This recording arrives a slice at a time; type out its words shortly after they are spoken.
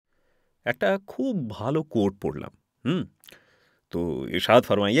একটা খুব ভালো কোট পড়লাম। হুম তো ইরশাদ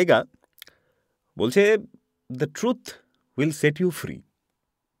ফরমাইয়েগা, বলছে, the truth will said you free.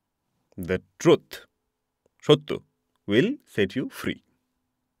 The truth, সত্য, will said you free,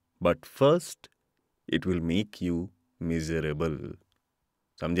 but first it will make you miserable.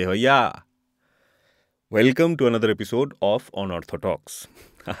 समझे भैया? Welcome to another episode of Anartha Talks.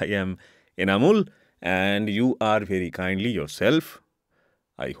 I am Enamul and you are very kindly yourself.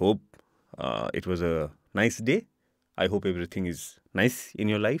 I hope it was a nice day. I hope everything is nice in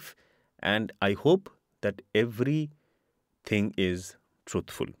your life and I hope that everything is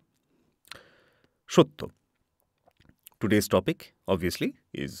truthful. Shatto. Today's topic obviously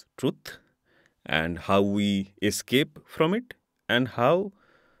is truth and how we escape from it and how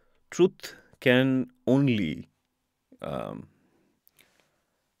truth can only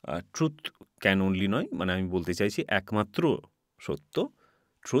truth can only নয়, মানে আমি বলতে চাইছি একমাত্র সত্য,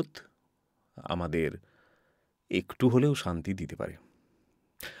 truth আমাদের একটু হলেও শান্তি দিতে পারে।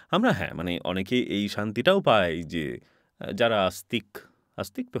 আমরা মানে অনেকে এই শান্তিটাও পাই যে যারা আস্তিক,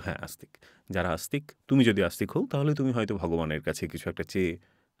 আস্তিক তো হ্যাঁ আস্তিক, যারা আস্তিক, তুমি যদি আস্তিক হও তাহলে তুমি হয়তো ভগবানের কাছে কিছু একটা চেয়ে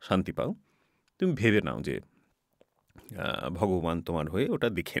শান্তি পাও। তুমি ভেবে নাও যে ভগবান তোমার হয়ে ওটা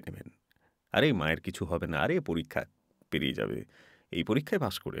দেখে নেবেন। আরে মায়ের কিছু হবে না, আরে পরীক্ষা পেরিয়ে যাবে, এই পরীক্ষায়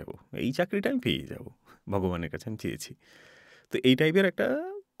পাস করে যাবো, এই চাকরিটা আমি পেয়ে যাব, ভগবানের কাছে আমি চেয়েছি। তো এই টাইপের একটা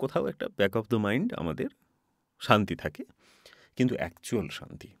কোথাও একটা ব্যাক অফ দ্য মাইন্ড আমাদের শান্তি থাকে, কিন্তু অ্যাকচুয়াল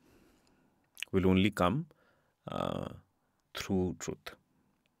শান্তি will only come through truth.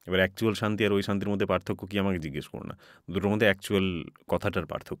 এবার অ্যাকচুয়াল শান্তি আর ওই শান্তির মধ্যে পার্থক্য কি আমাকে জিজ্ঞেস করো না, দুটোর মধ্যে অ্যাকচুয়াল কথাটার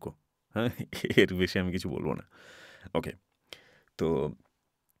পার্থক্য। হ্যাঁ, এর বেশি আমি কিছু বলবো না। ওকে, তো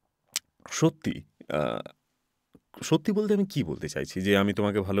সত্যি সত্যি বলতে আমি কি বলতে চাইছি, যে আমি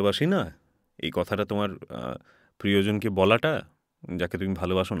তোমাকে ভালোবাসি না, এই কথাটা তোমার প্রিয়জনকে বলাটা, যাকে তুমি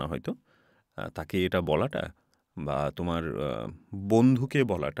ভালোবাসো না হয়তো তাকে এটা বলাটা, বা তোমার বন্ধুকে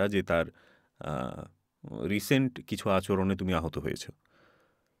বলাটা যে তার রিসেন্ট কিছু আচরণে তুমি আহত হয়েছ,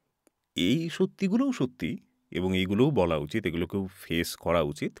 এই সত্যিগুলোও সত্যি এবং এইগুলোও বলা উচিত, এগুলোকেও ফেস করা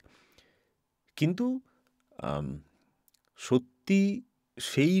উচিত। কিন্তু সত্যি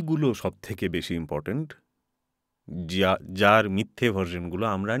সেইগুলো সব থেকে বেশি ইম্পর্ট্যান্ট যার মিথ্যে ভার্সনগুলো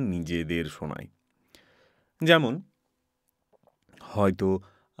আমরা নিজেদের শোনাই। যেমন হয়তো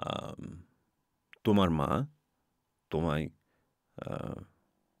তোমার মা তোমায়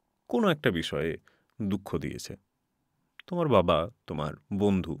কোনো একটা বিষয়ে দুঃখ দিয়েছে, তোমার বাবা, তোমার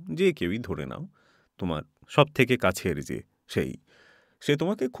বন্ধু, যে কেউই ধরে নাও, তোমার সব থেকে কাছের যে সে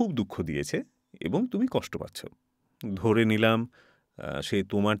তোমাকে খুব দুঃখ দিয়েছে এবং তুমি কষ্ট পাচ্ছ। ধরে নিলাম সে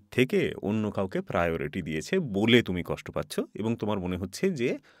তোমার থেকে অন্য কাউকে প্রায়োরিটি দিয়েছে বলে তুমি কষ্ট পাচ্ছ এবং তোমার মনে হচ্ছে যে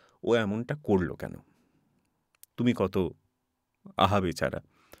ও এমনটা করলো কেন, তুমি কত আহা বেচারা,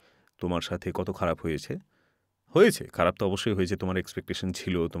 তোমার সাথে কত খারাপ হয়েছে, খারাপ তো অবশ্যই হয়েছে, তোমার এক্সপেকটেশন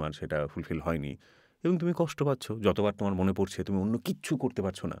ছিল, তোমার সেটা ফুলফিল হয়নি এবং তুমি কষ্ট পাচ্ছ। যতবার তোমার মনে পড়ছে তুমি অন্য কিচ্ছু করতে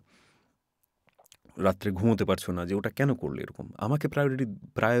পারছো না, রাত্রে ঘুমোতে পারছো না যে ওটা কেন করলো এরকম, আমাকে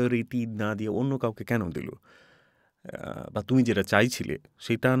প্রায়োরিটি না দিয়ে অন্য কাউকে কেন দিল, বা তুমি যেটা চাইছিলে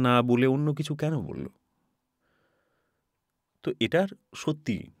সেটা না বলে অন্য কিছু কেন বলল। তো এটার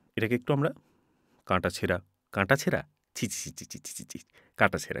সত্যি এটাকে একটু আমরা কাঁটাছেঁড়া ছি ছি ছি ছি ছি ছি ছি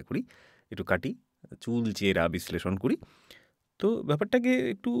কাঁটাছেঁড়া করি, একটু কাটি, চুল চেরা বিশ্লেষণ করি। তো ব্যাপারটাকে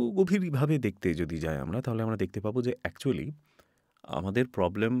একটু গভীরভাবে দেখতে যদি যাই আমরা, তাহলে আমরা দেখতে পাবো যে অ্যাকচুয়ালি আমাদের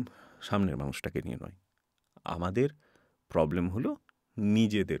প্রবলেম সামনের মানুষটাকে নিয়ে নয়, আমাদের প্রবলেম হলো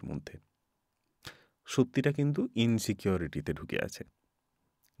নিজেদের মধ্যে। সত্যিটা কিন্তু ইনসিকিউরিটিতে ঢুকে আছে,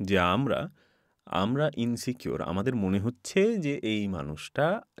 যে আমরা ইনসিকিউর, আমাদের মনে হচ্ছে যে এই মানুষটা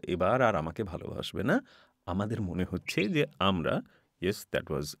এবার আর আমাকে ভালোবাসবে না, আমাদের মনে হচ্ছে যে আমরা, yes that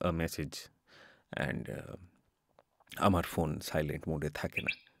was a message and আমার ফোন সাইলেন্ট মোডে থাকে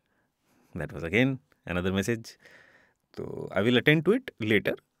না, that was again another message, তো I will attend two it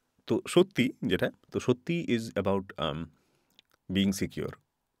later. তো সত্যি যেটা, তো সত্যি ইজ অ্যাবাউট বিইং সিকিওর,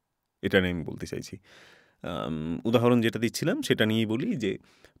 এটা নিয়ে আমি বলতে চাইছি। উদাহরণ যেটা দিচ্ছিলাম সেটা নিয়েই বলি, যে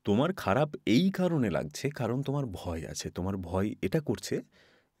তোমার খারাপ এই কারণে লাগছে কারণ তোমার ভয় আছে, তোমার ভয় এটা করছে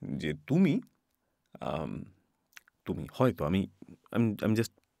যে তুমি হয়তো আমি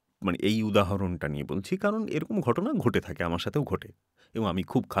জাস্ট মানে এই উদাহরণটা নিয়ে বলছি কারণ এরকম ঘটনা ঘটে থাকে, আমার সাথেও ঘটে এবং আমি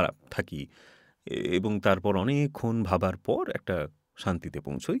খুব খারাপ থাকি এবং তারপর অনেকক্ষণ ভাবার পর একটা শান্তিতে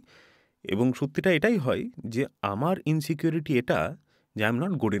পৌঁছই এবং সত্যিটা এটাই হয় যে আমার ইনসিকিউরিটি এটা যে I am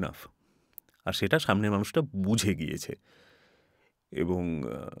not good enough, আর সেটা সামনের মানুষটা বুঝে গিয়েছে এবং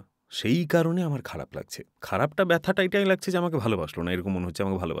সেই কারণে আমার খারাপ লাগছে। খারাপটা ব্যথাটা এটাই লাগছে যে আমাকে ভালোবাসলো না, এরকম মনে হচ্ছে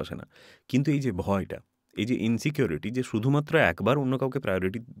আমাকে ভালোবাসে না। কিন্তু এই যে ভয়টা, এই যে ইনসিকিউরিটি যে শুধুমাত্র একবার অন্য কাউকে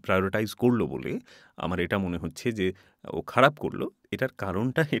প্রায়োরিটাইজ করলো বলে আমার এটা মনে হচ্ছে যে ও খারাপ করলো, এটার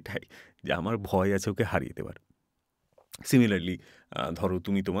কারণটা এটাই যে আমার ভয় আছে ওকে হারিয়ে দেওয়ার। সিমিলারলি ধরো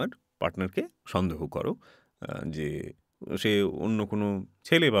তুমি তোমার পার্টনারকে সন্দেহ করো যে সে অন্য কোনো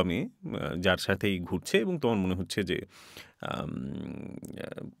ছেলে বা মেয়ে যার সাথেই ঘুরছে এবং তোমার মনে হচ্ছে যে আম,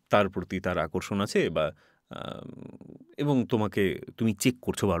 তার প্রতি তার আকর্ষণ আছে বা এবং তুমি চেক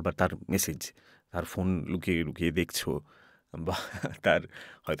করছো বারবার তার মেসেজ, তার ফোন লুকিয়ে লুকিয়ে দেখছো, বা তার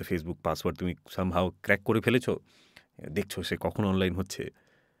হয়তো ফেসবুক পাসওয়ার্ড তুমি সামহাও ক্র্যাক করে ফেলেছো, দেখছো সে কখন অনলাইন হচ্ছে।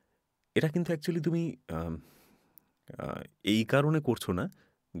 এটা কিন্তু অ্যাকচুয়ালি তুমি আম, এই কারণে করছো না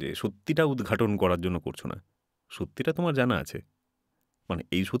যে সত্যিটা উদ্ঘাটন করার জন্য করছো না। সত্যিটা তোমার জানা আছে, মানে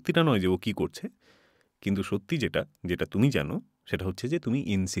এই সত্যিটা নয় যে ও কী করছে, কিন্তু সত্যি যেটা যেটা তুমি জানো সেটা হচ্ছে যে তুমি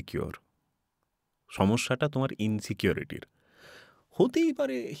ইনসিকিওর। সমস্যাটা তোমার ইনসিকিউরিটির। হতেই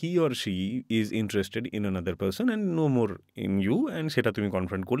পারে he or she is interested in another person and no more in you, and সেটা তুমি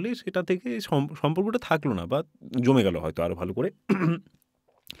কনফ্রন্ট করলে সেটা থেকে সম্পর্কটা থাকলো না বা জমে গেল হয়তো আরও ভালো করে,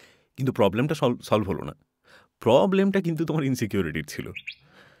 কিন্তু প্রবলেমটা সলভ হলো না। প্রবলেমটা কিন্তু তোমার ইনসিকিউরিটির ছিল।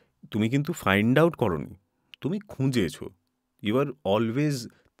 তুমি কিন্তু ফাইন্ড আউট করনি, তুমি খুঁজেছো। You are always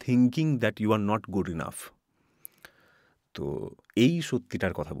thinking that you are not good enough. তো এই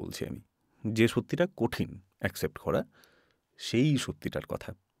সত্যিটার কথা বলছি আমি, যে সত্যিটা কঠিন অ্যাকসেপ্ট করা, সেই সত্যিটার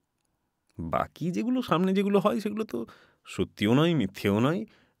কথা। বাকি যেগুলো সামনে যেগুলো হয় সেগুলো তো সত্যিও নয়, মিথ্যেও নয়,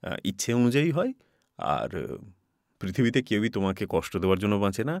 ইচ্ছে অনুযায়ী হয়। আর পৃথিবীতে কেউই তোমাকে কষ্ট দেওয়ার জন্য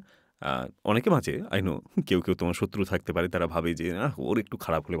বাঁচে না। অনেকে বাঁচে, আই নো, কেউ কেউ তোমার শত্রু থাকতে পারে, তারা ভাবে যে ওর একটু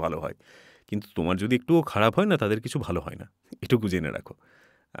খারাপ হলে ভালো হয়। কিন্তু তোমার যদি একটুও খারাপ হয় না, তাদের কিছু ভালো হয় না, এটুকু জেনে রাখো।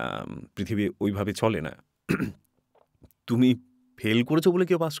 পৃথিবী ওইভাবে চলে না। তুমি ফেল করেছো বলে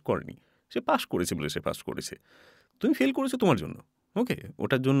কেউ পাস করেনি, সে পাস করেছে বলে সে পাস করেছে। তুমি ফেল করেছো তোমার জন্য, ওকে,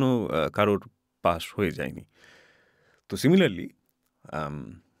 ওটার জন্য কারোর পাস হয়ে যায়নি। তো সিমিলারলি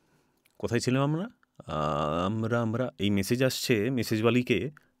কোথায় ছিলাম আমরা? আমরা এই মেসেজ আসছে, মেসেজওয়ালিকে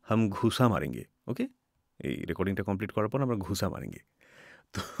হাম ঘুষা মারেঙ্গে, ওকে? এই রেকর্ডিংটা কমপ্লিট করার পর আমরা ঘুষা মারেঙ্গে।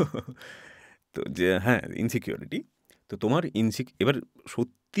 তো তো যে হ্যাঁ, ইনসিকিউরিটি। তো তোমার এবার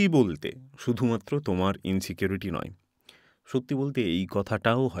সত্যি বলতে শুধুমাত্র তোমার ইনসিকিউরিটি নয়, সত্যি বলতে এই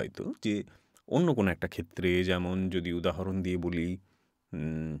কথাটাও হয়তো যে অন্য কোনো একটা ক্ষেত্রে, যেমন যদি উদাহরণ দিয়ে বলি,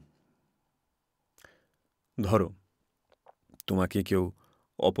 ধরো তোমাকে কেউ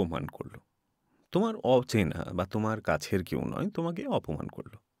অপমান করলো, তোমার অচেনা বা তোমার কাছের কেউ নয়, তোমাকে অপমান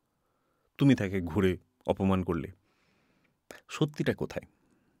করলো, তুমি তাকে ঘুরে অপমান করলে। সত্যিটা কোথায়?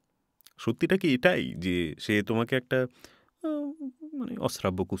 সত্যিটা কি এটাই যে সে তোমাকে একটা আহ, মানে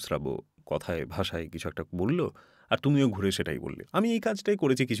অশ্রাব্য কুশ্রাব্য কথায় ভাষায় কিছু একটা বললো, আর তুমিও ঘুরে সেটাই বললে? আমি এই কাজটাই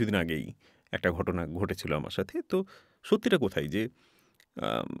করেছি কিছুদিন আগেই, একটা ঘটনা ঘটেছিল আমার সাথে। তো সত্যিটা কোথায় যে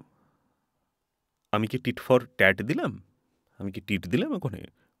আম, আমি কি টিট ফর ট্যাট দিলাম? আমি কি টিট দিলাম ওখানে?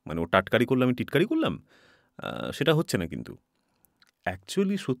 মানে ও টাটকারি করলো, আমি টিটকারি করলাম? সেটা হচ্ছে না কিন্তু।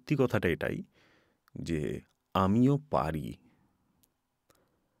 অ্যাকচুয়ালি সত্যি কথাটা এটাই যে আমিও পারি,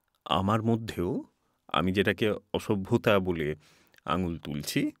 আমার মধ্যেও, আমি যেটাকে অসভ্যতা বলে আঙুল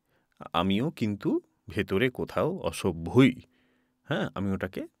তুলছি, আমিও কিন্তু ভেতরে কোথাও অসভ্যই। হ্যাঁ, আমি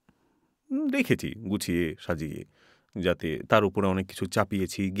ওটাকে রেখেছি গুছিয়ে সাজিয়ে, যাতে তার উপরে অনেক কিছু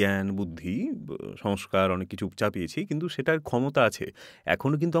চাপিয়েছি, জ্ঞান বুদ্ধি সংস্কার অনেক কিছু চাপিয়েছি, কিন্তু সেটার ক্ষমতা আছে।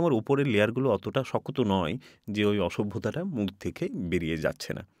 এখনও কিন্তু আমার উপরের লেয়ারগুলো অতটা শক্ত নয় যে ওই অসভ্যতাটা মুখ থেকে বেরিয়ে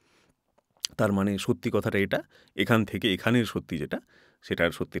যাচ্ছে না। তার মানে সত্যি কথাটা এটা, এখান থেকে এখানের সত্যি যেটা,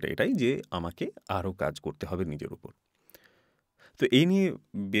 সেটার সত্যিটা এটাই যে আমাকে আরও কাজ করতে হবে নিজের উপর। তো এই নিয়ে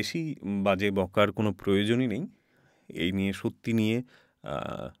বেশি বাজে বকার কোনো প্রয়োজনই নেই। এই নিয়ে সত্যি নিয়ে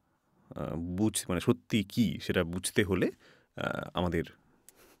আহ, আহ, মানে সত্যি কী সেটা বুঝতে হলে আমাদের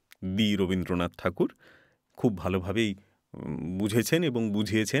রবীন্দ্রনাথ ঠাকুর খুব ভালোভাবেই বুঝেছেন এবং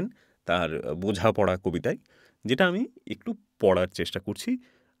বুঝিয়েছেন তার বোঝাপড়া কবিতায়, যেটা আমি একটু পড়ার চেষ্টা করছি।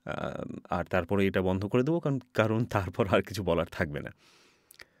 আর তারপরে এটা বন্ধ করে দেবো, কারণ কারণ তারপর আর কিছু বলার থাকবে না।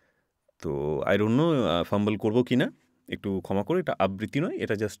 তো আই ডোন্ট নো ফাম্বল করবো কি না, একটু ক্ষমা করে। এটা আবৃত্তি নয়,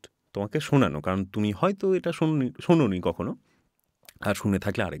 এটা জাস্ট তোমাকে শোনানো, কারণ তুমি হয়তো এটা শোনোনি কখনো, আর শুনে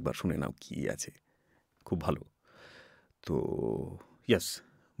থাকলে আরেকবার শুনে নাও, কি আছে, খুব ভালো। তো ইয়াস,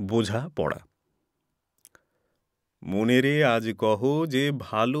 বোঝা পড়া। মনেরে আজ কহ যে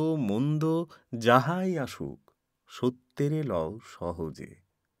ভালো মন্দ যাহাই আসুক, সত্যেরে লও সহজে।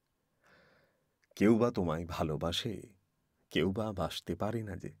 কেউ বা তোমায় ভালোবাসে, কেউ বা বাসতে পারে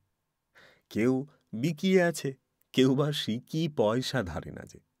না যে, কেউ বিকিয়ে আছে, কেউ বা সিকি পয়সা ধারে না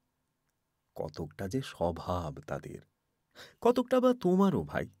যে। কতকটা যে স্বভাব তাদের, কতকটা বা তোমারও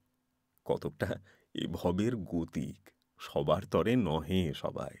ভাই, কতকটা এ ভবের গতিক, সবার তরে নহে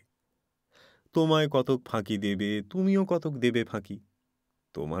সবাই। তোমায় কতক ফাঁকি দেবে, তুমিও কতক দেবে ফাঁকি।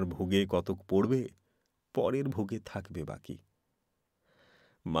 তোমার ভোগে কতক পড়বে, পরের ভোগে থাকবে বাকি।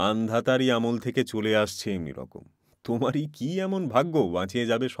 মানধাতারই আমল থেকে চলে আসছে এমনি রকম। তোমারই কি এমন ভাগ্য বাঁচিয়ে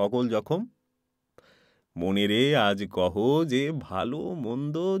যাবে সকল জখম? মনে রে আজ কহ যে ভালো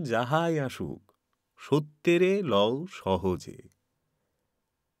মন্দ যাহাই আসুক, সত্যেরে লও সহজে।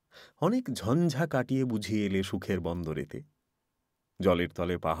 অনেক ঝঞ্ঝা কাটিয়ে বুঝিয়ে এলে সুখের বন্দরেতে। জলের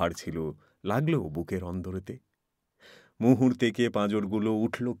তলে পাহাড় ছিল, লাগলো বুকের অন্দরেতে। মুহূর্তেকে পাঁজরগুলো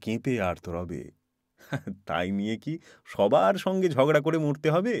উঠল কেঁপে আর্তরবে। তাই নিয়ে কি সবার সঙ্গে ঝগড়া করে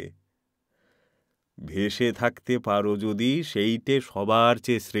মরতে হবে? ভেসে থাকতে পারো যদি সেইটে সবার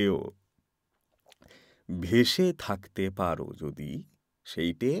চেয়ে শ্রেয়। ভেসে থাকতে পারো যদি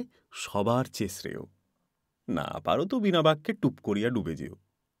সেইটে সবার চেয়ে শ্রেয়। না পারো তো বিনা বাক্যে টুপ করিয়া ডুবে যেও।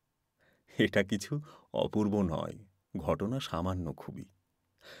 এটা কিছু অপূর্ব নয়, ঘটনা সামান্য খুবই।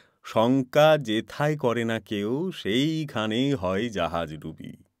 শঙ্কা যেথায় করে না কেউ, সেইখানেই হয় জাহাজ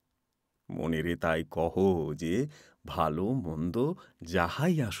ডুবি। মনেরে তাই কহ যে ভালো মন্দ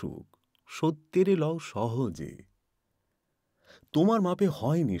যাহাই আসুক, সত্যেরে লও সহজে। তোমার মাপে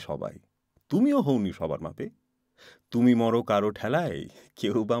হয়নি সবাই, তুমিও হওনি সবার মাপে। তুমি মরো কারো ঠেলায়,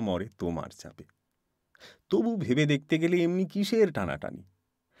 কেউ বা মরে তোমার চাপে। তবু ভেবে দেখতে গেলে এমনি কিসের টানাটানি?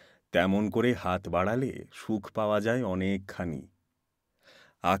 তেমন করে হাত বাড়ালে সুখ পাওয়া যায় অনেকখানি।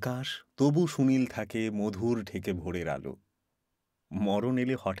 আকাশ তবু সুনীল থাকে মধুর ঢেকে ভোরের আলো। মরণ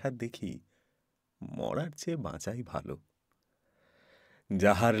এলে হঠাৎ দেখি মরার চেয়ে বাঁচাই ভালো।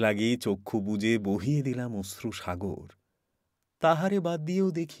 যাহার লাগি চক্ষু বুজে বহিয়ে দিলাম অশ্রু সাগর, তাহারে বাদ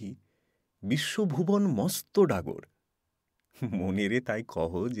দিয়েও দেখি বিশ্বভুবন মস্ত ডাগর। মনেরে তাই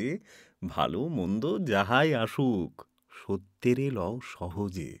কহ যে ভালো মন্দ যাহাই আসুক, সত্যেরে লও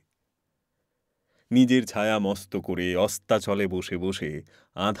সহজে। নিজের ছায়া মস্ত করে অস্তাচলে বসে বসে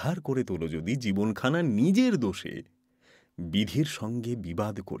আঁধার করে তোলো যদি জীবনখানা নিজের দোষে। বিধির সঙ্গে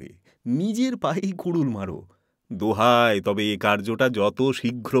বিবাদ করে নিজের পায়েই কুড়ুল মারো। দোহায় তবে এ কার্যটা যত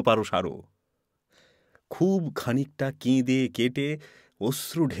শীঘ্র পারো সারো। খুব খানিকটা কেঁদে কেটে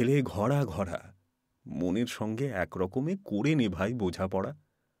অশ্রু ঢেলে ঘড়া ঘড়া মনের সঙ্গে একরকমে করে নেভাই বোঝাপড়া।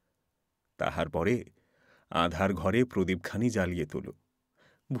 তাহার পরে আধার ঘরে প্রদীপখানি জ্বালিয়ে তোলো।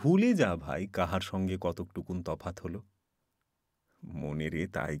 ভুলে যা ভাই কাহার সঙ্গে কতকটুকুন তফাত হলো। মনেরে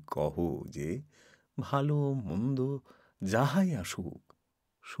তাই কহ যে ভালো মন্দ যাহাই আসুক,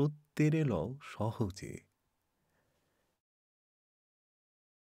 সত্যেরে লও সহজে।